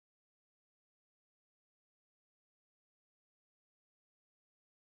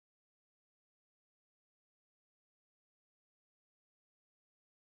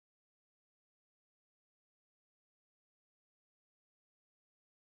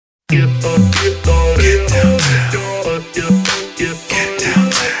Get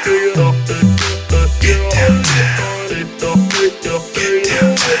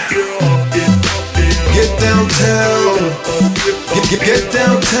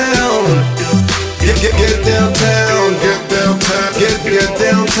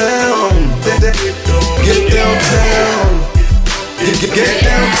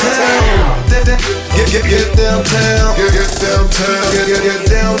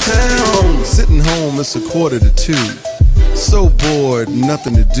downtown. Sitting home, it's 1:45. So bored,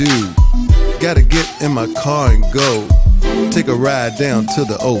 nothing to do. Gotta get in my car and go. Take a ride down to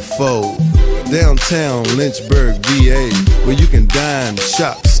the 04. Downtown Lynchburg, VA, where you can dine,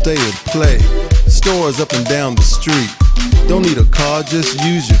 shop, stay and play. Stores up and down the street. Don't need a car, just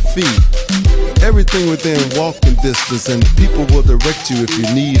use your feet. Everything within walking distance, and people will direct you if you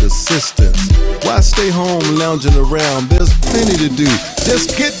need assistance. Why stay home lounging around? There's plenty to do.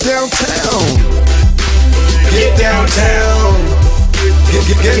 Just get downtown. Get downtown. Get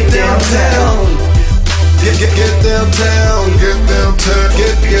downtown. Get downtown. Get downtown.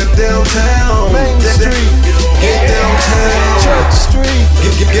 Get downtown. Main Street. Get downtown. Church Street.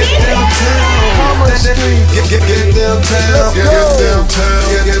 Get downtown. Commerce Street. Get downtown. Get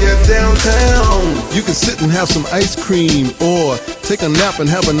downtown. You can sit and have some ice cream, or take a nap and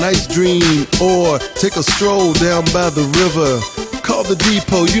have a nice dream, or take a stroll down by the river. Call the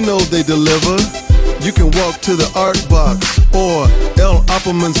depot, you know they deliver. You can walk to the art box, or L.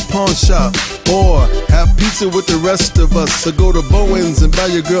 Opperman's pawn shop, or have pizza with the rest of us, or go to Bowen's and buy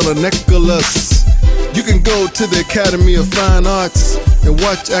your girl a necklace. You can go to the Academy of Fine Arts and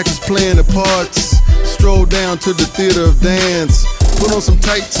watch actors playing the parts. Stroll down to the Theater of Dance, put on some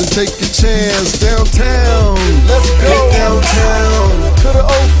tights and take your chance. Downtown, let's go. Get downtown to the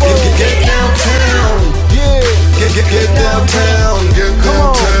 04. Get downtown, yeah. Get downtown, get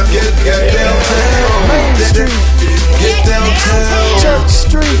downtown, get downtown. Main Street, get downtown. Church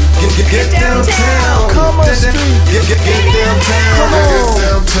Street, get downtown. Commerce Street, get downtown. Come on,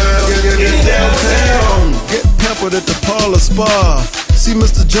 get downtown. Get pampered at the Parlor Spa. See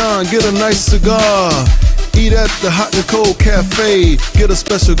Mr. John, get a nice cigar. Eat at the Hot and Cold Cafe. Get a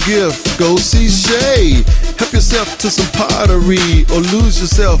special gift, go see Shay. Help yourself to some pottery, or lose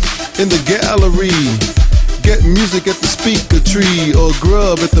yourself in the gallery. Get music at the speaker tree, or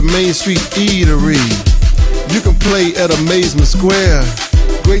grub at the Main Street Eatery. You can play at Amazement Square.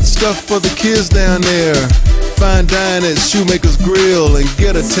 Great stuff for the kids down there. Fine dine at Shoemaker's Grill, and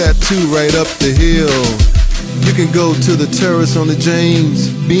get a tattoo right up the hill. You can go to the terrace on the James,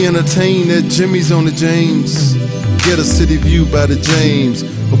 be entertained at Jimmy's on the James. Get a city view by the James,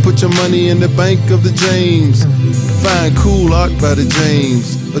 or put your money in the bank of the James. Find cool art by the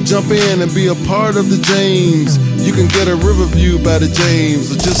James, or jump in and be a part of the James. You can get a river view by the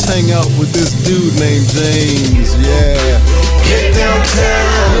James, or just hang out with this dude named James. Yeah. Get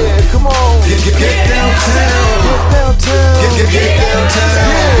downtown. Yeah, come on. Get downtown. Get downtown. Get